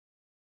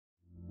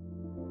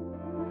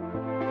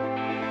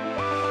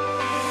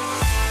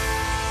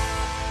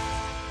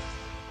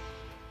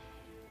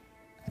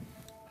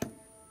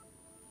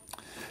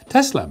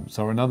Test lamps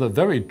are another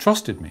very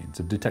trusted means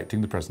of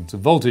detecting the presence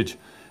of voltage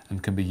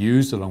and can be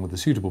used along with a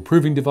suitable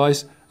proving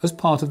device as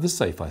part of the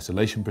safe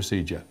isolation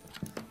procedure.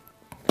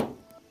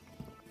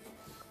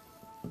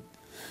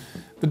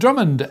 The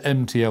Drummond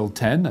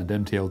MTL10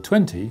 and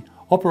MTL20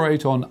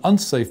 operate on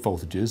unsafe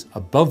voltages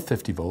above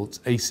 50 volts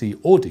AC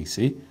or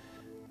DC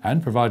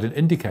and provide an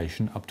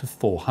indication up to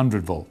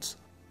 400 volts,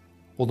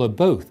 although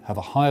both have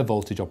a higher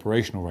voltage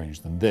operational range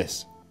than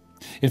this.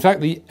 In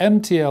fact, the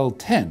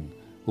MTL10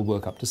 will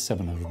work up to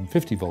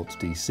 750 volts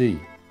DC.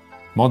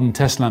 Modern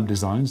test lamp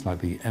designs like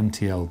the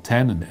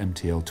MTL10 and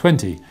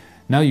MTL20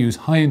 now use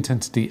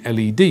high-intensity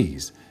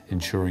LEDs,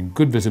 ensuring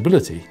good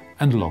visibility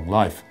and long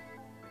life.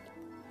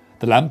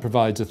 The lamp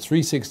provides a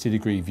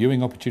 360-degree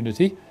viewing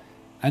opportunity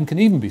and can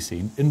even be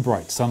seen in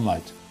bright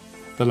sunlight.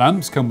 The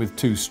lamps come with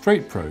two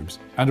straight probes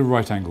and a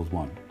right-angled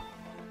one.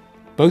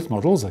 Both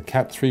models are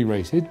Cat 3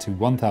 rated to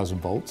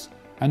 1000 volts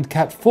and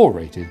Cat 4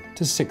 rated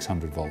to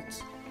 600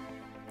 volts.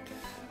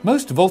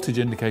 Most voltage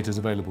indicators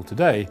available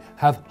today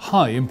have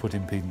high input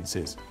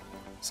impedances,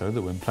 so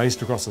that when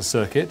placed across a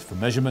circuit for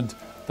measurement,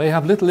 they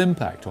have little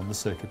impact on the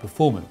circuit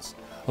performance,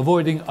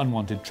 avoiding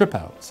unwanted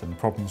trip-outs and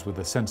problems with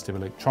the sensitive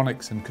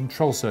electronics and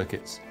control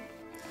circuits.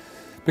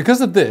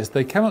 Because of this,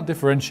 they cannot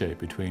differentiate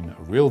between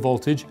a real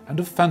voltage and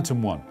a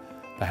phantom one,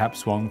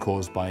 perhaps one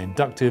caused by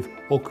inductive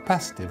or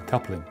capacitive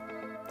coupling.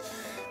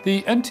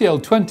 The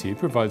MTL20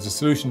 provides a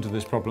solution to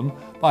this problem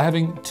by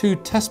having two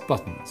test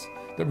buttons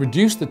that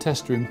reduce the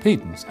tester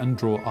impedance and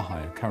draw a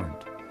higher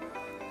current.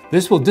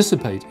 This will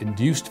dissipate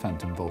induced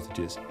phantom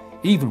voltages,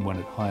 even when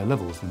at higher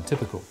levels than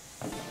typical.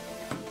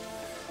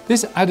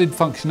 This added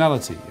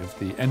functionality of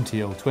the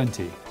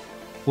MTL20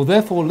 will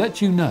therefore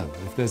let you know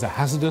if there's a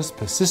hazardous,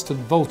 persistent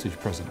voltage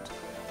present,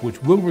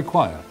 which will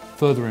require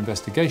further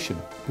investigation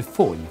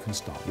before you can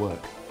start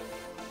work.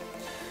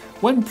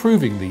 When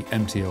proving the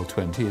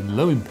MTL20 in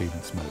low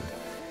impedance mode,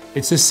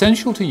 it's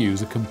essential to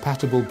use a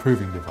compatible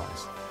proving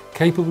device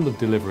capable of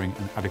delivering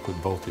an adequate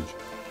voltage.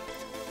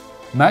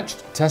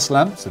 Matched test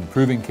lamps and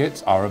proving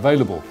kits are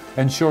available,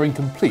 ensuring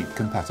complete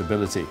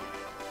compatibility,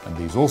 and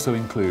these also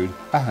include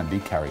a handy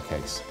carry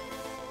case.